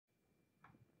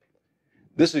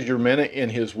This is your Minute in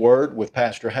His Word with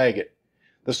Pastor Haggett.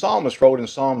 The psalmist wrote in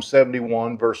Psalm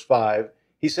 71, verse 5,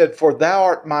 he said, "For thou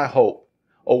art my hope,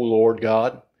 O Lord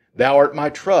God. Thou art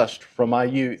my trust from my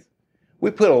youth."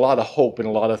 We put a lot of hope in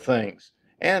a lot of things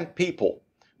and people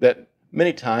that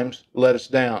many times let us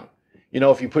down. You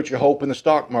know, if you put your hope in the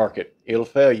stock market, it'll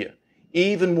fail you.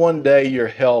 Even one day your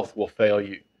health will fail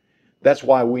you. That's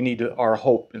why we need our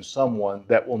hope in someone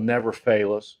that will never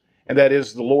fail us, and that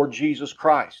is the Lord Jesus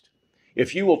Christ.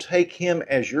 If you will take Him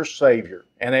as your Savior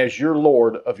and as your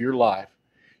Lord of your life,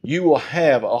 you will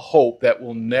have a hope that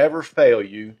will never fail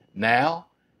you now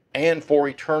and for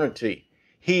eternity.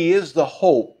 He is the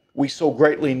hope we so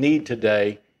greatly need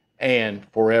today and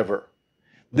forever.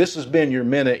 This has been your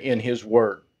Minute in His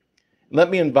Word. Let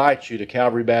me invite you to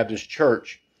Calvary Baptist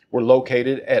Church. We're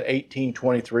located at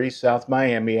 1823 South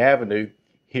Miami Avenue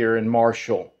here in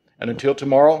Marshall. And until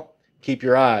tomorrow, keep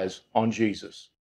your eyes on Jesus.